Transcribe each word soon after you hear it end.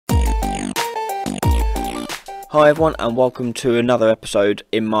Hi everyone, and welcome to another episode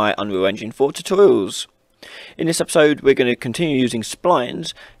in my Unreal Engine 4 tutorials. In this episode we're going to continue using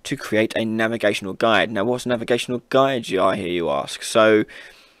splines to create a navigational guide. Now what's a navigational guide, I hear you ask? So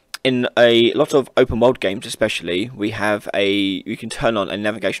in a lot of open world games especially, you can turn on a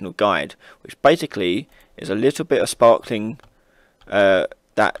navigational guide, which basically is a little bit of sparkling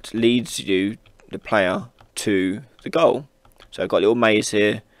that leads you, the player, to the goal. So I've got a little maze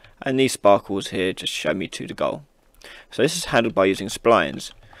here, and these sparkles here just show me to the goal. So this is handled by using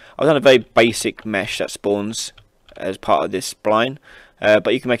splines. I've done a very basic mesh that spawns as part of this spline,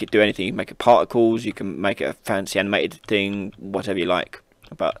 but you can make it do anything. You can make it particles, you can make it a fancy animated thing, whatever you like.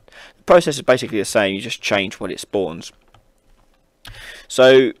 But the process is basically the same, you just change what it spawns.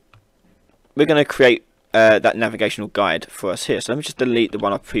 So we're going to create that navigational guide for us here. So let me just delete the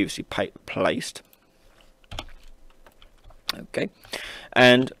one I previously placed. Okay,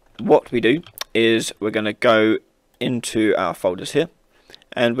 and what we do is we're going to go into our folders here,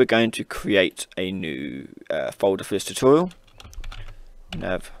 and we're going to create a new folder for this tutorial,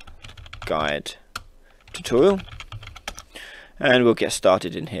 nav guide tutorial, and we'll get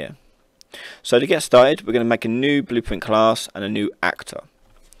started in here. So to get started, we're going to make a new blueprint class and a new actor,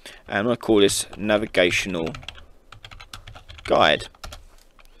 and I'm going to call this navigational guide,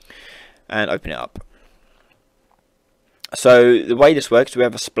 and open it up. So the way this works, we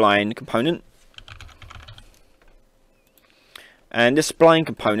have a spline component, and this spline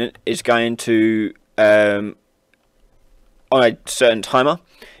component is going to, on a certain timer,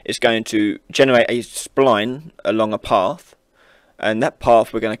 it's going to generate a spline along a path, and that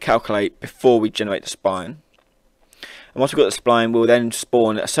path we're going to calculate before we generate the spline. And once we've got the spline, we'll then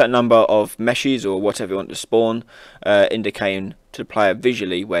spawn a certain number of meshes or whatever you want to spawn, indicating to the player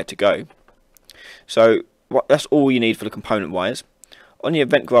visually where to go. So that's all you need for the component wise. On the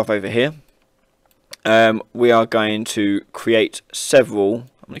event graph over here, we are going to create several.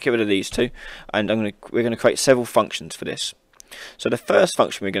 I'm going to get rid of these two, and we're going to create several functions for this. So the first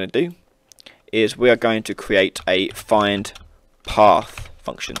function we're going to do is we are going to create a find path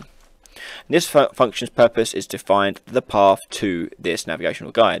function. And this function's purpose is to find the path to this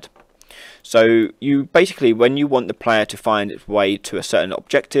navigational guide. So you basically, when you want the player to find its way to a certain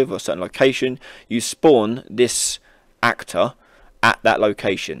objective or a certain location, you spawn this actor at that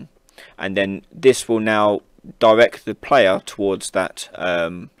location, and then this will now direct the player towards that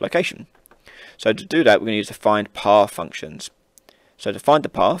location. So to do that, we're going to use the find path functions. So to find the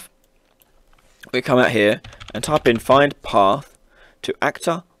path, we come out here and type in find path to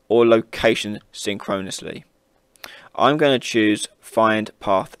actor or location synchronously. I'm going to choose find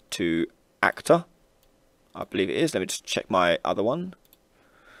path to actor. I believe it is. Let me just check my other one.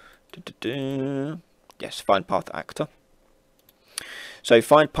 Yes, find path to actor. So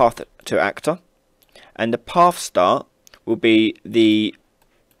find path to actor, and the path start will be the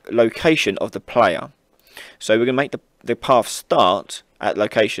location of the player. So we're going to make the path start at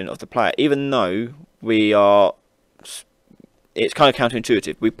location of the player, even though it's kind of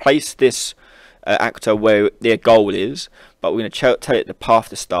counterintuitive. We place this actor where their goal is, but we're going to tell it the path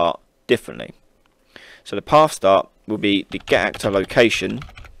to start differently. So the path start will be the get actor location,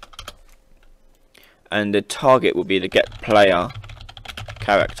 and the target will be the get player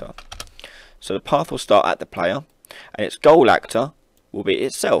character. So the path will start at the player, and its goal actor will be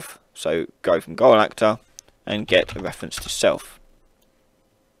itself. So go from goal actor and get a reference to self.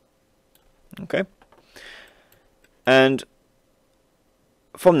 Okay, and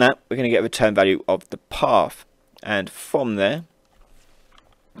from that we're going to get a return value of the path, and from there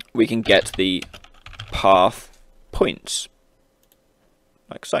we can get the path points,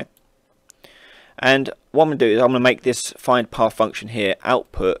 like so. And what I'm going to do is I'm going to make this find path function here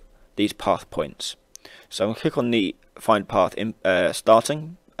output these path points. So I'm going to click on the find path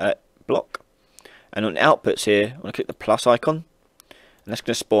starting block, and on outputs here I'm going to click the plus icon, and that's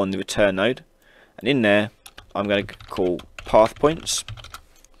going to spawn the return node, and in there I'm going to call path points,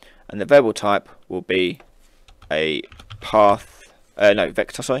 and the variable type will be a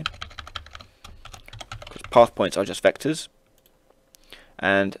vector, sorry, because path points are just vectors,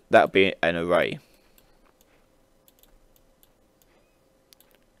 and that will be an array.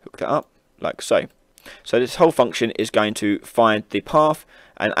 Hook that up like so. So this whole function is going to find the path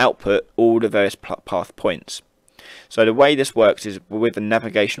and output all the various path points. So the way this works is with a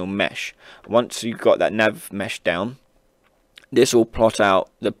navigational mesh. Once you've got that nav mesh down, this will plot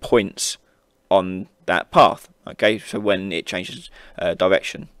out the points on that path. Okay, so when it changes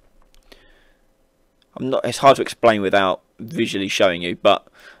direction. It's hard to explain without visually showing you, but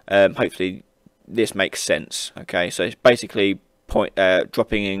hopefully this makes sense. Okay, so it's basically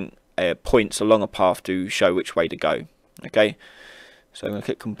dropping in points along a path to show which way to go. Okay, so I'm going to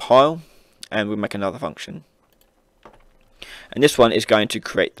click compile, and we'll make another function. And this one is going to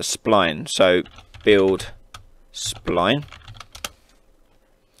create the spline. So build spline.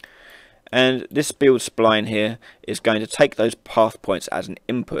 And this build spline here is going to take those path points as an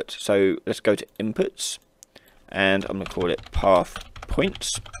input. So let's go to inputs, and I'm going to call it path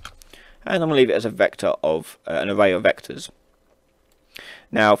points, and I'm going to leave it as a vector of an array of vectors.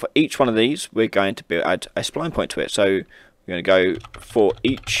 Now for each one of these, we're going to add a spline point to it. So we're going to go for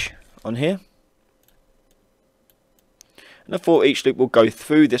each on here, and the for each loop will go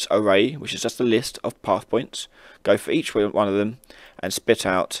through this array, which is just a list of path points, go for each one of them, and spit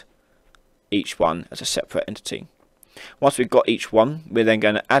out each one as a separate entity. Once we've got each one, we're then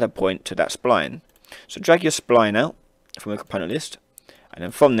going to add a point to that spline. So drag your spline out from the component list, and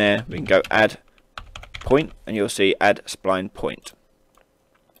then from there we can go add point, and you'll see add spline point.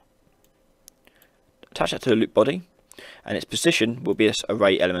 Attach that to the loop body, and its position will be this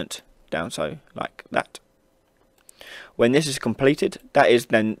array element down, so like that. When this is completed, that is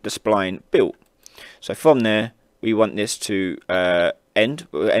then the spline built. So from there we want this to end.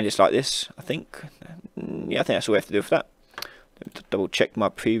 We'll end it like this, I think. Yeah, I think that's all we have to do for that. Let me double check my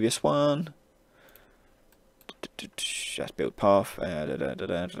previous one. That's build path. Build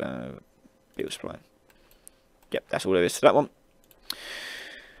spline. Yep, that's all there is to that one.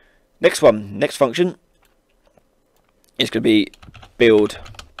 Next one, next function is going to be build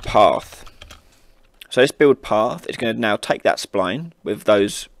path. So this build path is going to now take that spline with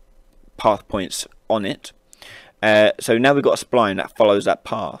those path points on it. So now we've got a spline that follows that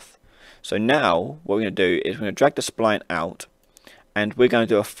path. So now what we're going to do is we're going to drag the spline out, and we're going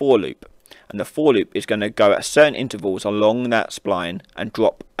to do a for loop. And the for loop is going to go at certain intervals along that spline and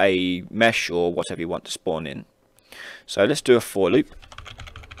drop a mesh or whatever you want to spawn in. So let's do a for loop.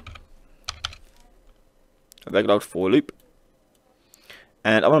 A regular old for loop.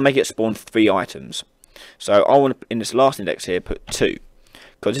 And I want to make it spawn 3 items. So I want to, in this last index here, put 2.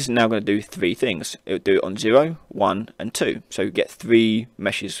 Because this is now going to do 3 things. It will do it on 0, 1 and 2. So you get 3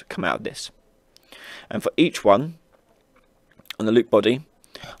 meshes come out of this. And for each one, on the loop body,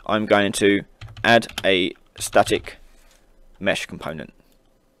 I'm going to add a static mesh component.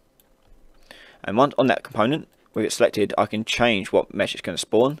 And once on that component, with it selected, I can change what mesh it's going to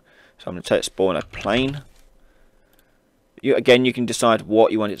spawn. So I'm going to tell it spawn a plane. Again, you can decide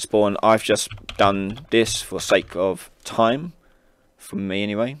what you want it to spawn. I've just done this for sake of time. For me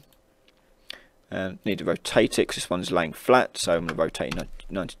anyway. Need to rotate it because this one's laying flat, so I'm going to rotate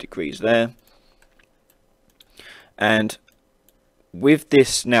 90 degrees there. And with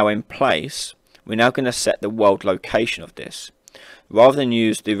this now in place, we're now going to set the world location of this. Rather than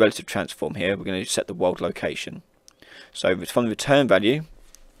use the relative transform here, we're going to set the world location. So from the return value,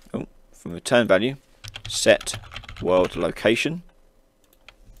 set world location.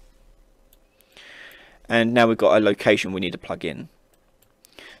 And now we've got a location we need to plug in.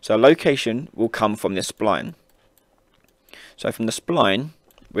 So location will come from this spline. So from the spline,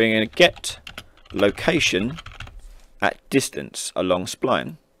 we're going to get location at distance along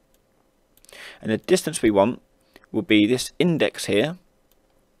spline. And the distance we want will be this index here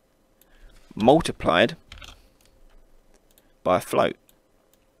multiplied by a float.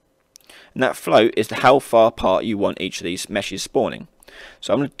 And that float is how far apart you want each of these meshes spawning.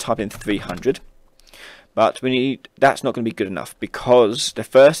 So I'm going to type in 300. But that's not going to be good enough because the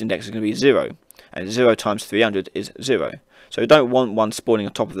first index is going to be 0, and 0 times 300 is 0. So we don't want one spawning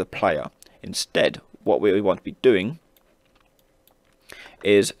on top of the player. Instead, what we want to be doing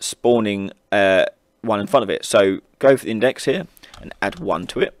is spawning one in front of it. So go for the index here and add 1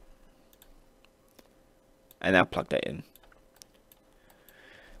 to it, and now plug that in.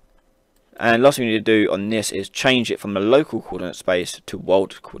 And last thing we need to do on this is change it from the local coordinate space to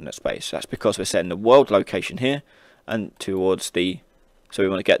world coordinate space. That's because we're setting the world location here and towards the, so we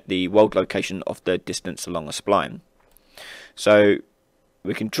want to get the world location of the distance along a spline. So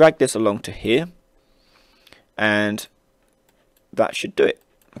we can drag this along to here, and that should do it.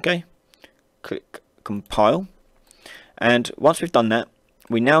 Okay, click compile, and once we've done that,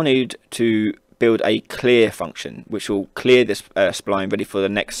 we now need to build a clear function which will clear this spline ready for the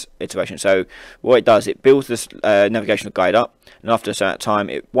next iteration. So what it does, it builds this navigational guide up, and after a certain time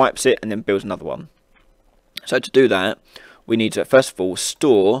it wipes it and then builds another one. So to do that, we need to first of all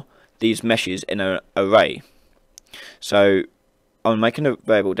store these meshes in an array. So I'm making a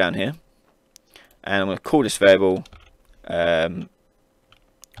variable down here, and I'm going to call this variable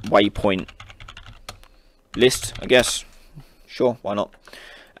waypoint list, I guess. Sure, why not?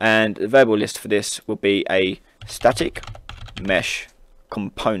 And the variable list for this will be a static mesh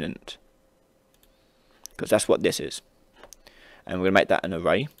component, because that's what this is. And we're going to make that an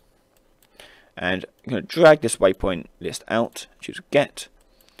array. And I'm going to drag this waypoint list out, choose get,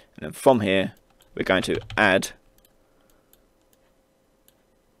 and then from here we're going to add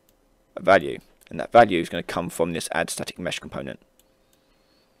a value, and that value is going to come from this add static mesh component,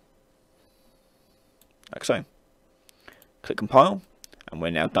 like so. Click compile, and we're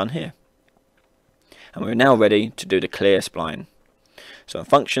now done here, and we're now ready to do the clear spline. So in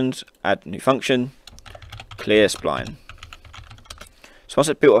functions, add new function, clear spline. So once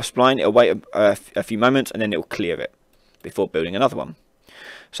it's built off spline, it'll wait a few moments and then it'll clear it before building another one.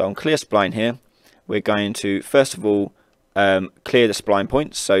 So on clear spline here, we're going to first of all clear the spline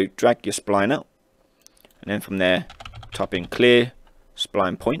points. So drag your spline out, and then from there type in clear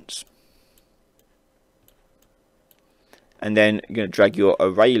spline points, and then you're going to drag your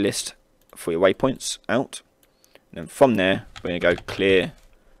array list for your waypoints out, and then from there we're going to go clear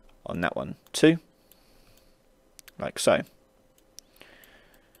on that one too, like so.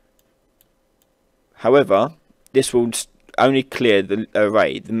 However, this will only clear the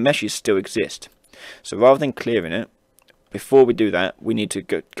array. The meshes still exist. So rather than clearing it, before we do that, we need to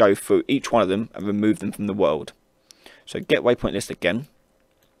go through each one of them and remove them from the world. So get waypoint list again,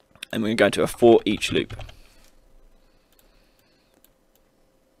 and we're going to go into a for each loop.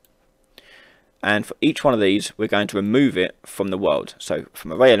 And for each one of these, we're going to remove it from the world. So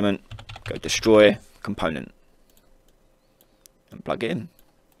from array element, go destroy component, and plug it in.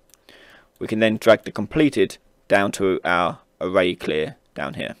 We can then drag the completed down to our array clear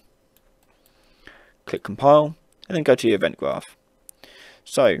down here. Click compile, and then go to your event graph.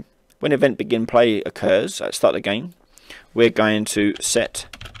 So when event begin play occurs at the start of the game, we're going to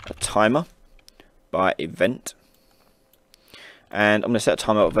set a timer by event, and I'm going to set a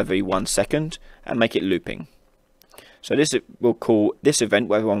timer of every 1 second and make it looping. So this will call this event,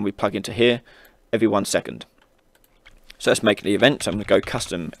 whatever one we plug into here, every 1 second. So let's make the event. So I'm going to go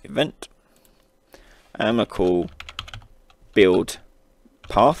custom event, and I'm going to call build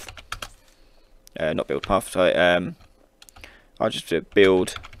path, not build path, sorry, I'll just do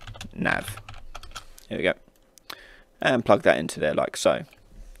build nav. Here we go, and plug that into there like so.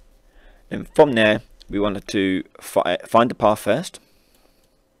 Then from there we wanted to find the path first,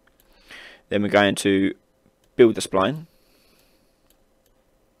 then we're going to build the spline,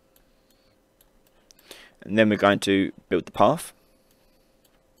 and then we're going to build the path,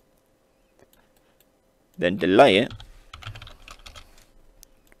 then delay it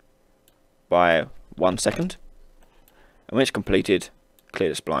by 1 second, and when it's completed, clear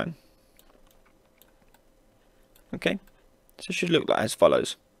the spline. Okay, so it should look like as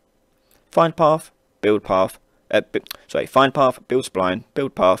follows: find path, build path, find path, build spline,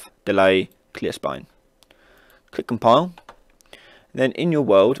 build path, delay, clear spline. Click compile, and then in your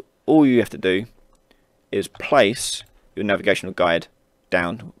world, all you have to do is place your navigational guide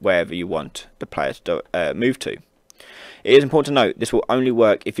down wherever you want the player to move to. It is important to note this will only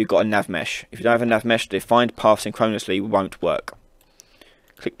work if you've got a nav mesh. If you don't have a nav mesh, the find path synchronously won't work.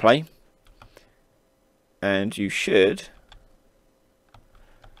 Click play, and you should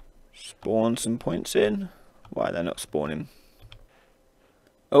spawn some points in. Why are they not spawning?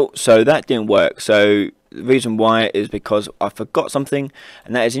 Oh, so that didn't work. So the reason why is because I forgot something,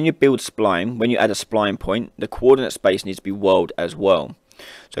 and that is in your build spline, when you add a spline point, the coordinate space needs to be world as well.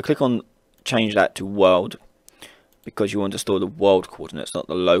 So click on change that to world, because you want to store the world coordinates, not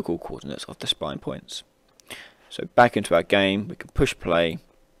the local coordinates of the spline points. So back into our game, we can push play,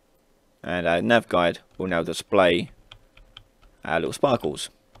 and our nav guide will now display our little sparkles.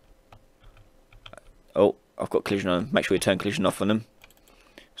 Oh, I've got collision on. Make sure you turn collision off on them.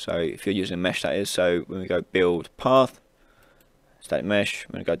 So if you're using mesh, that is. So when we go build path, static mesh,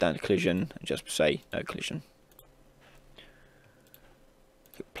 I'm going to go down to collision and just say no collision.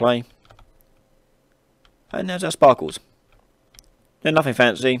 Click play, and there's our sparkles. They're nothing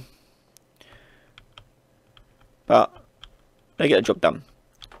fancy, but they get the job done.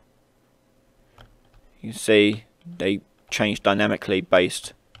 You can see they change dynamically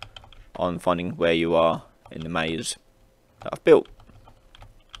based on finding where you are in the maze that I've built.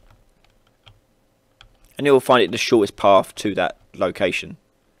 And you'll find it the shortest path to that location.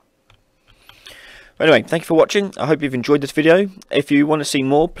 Anyway, thank you for watching. I hope you've enjoyed this video. If you want to see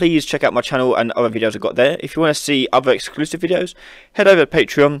more, please check out my channel and other videos I've got there. If you want to see other exclusive videos, head over to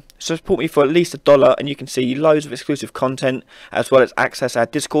Patreon, support me for at least $1, and you can see loads of exclusive content, as well as access our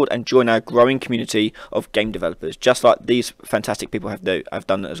Discord and join our growing community of game developers, just like these fantastic people have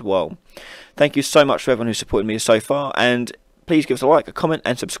done as well. Thank you so much for everyone who's supported me so far, and please give us a like, a comment,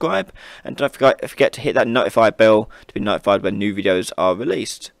 and subscribe. And don't forget to hit that notify bell to be notified when new videos are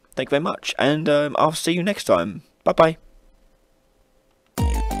released. Thank you very much, and I'll see you next time. Bye bye.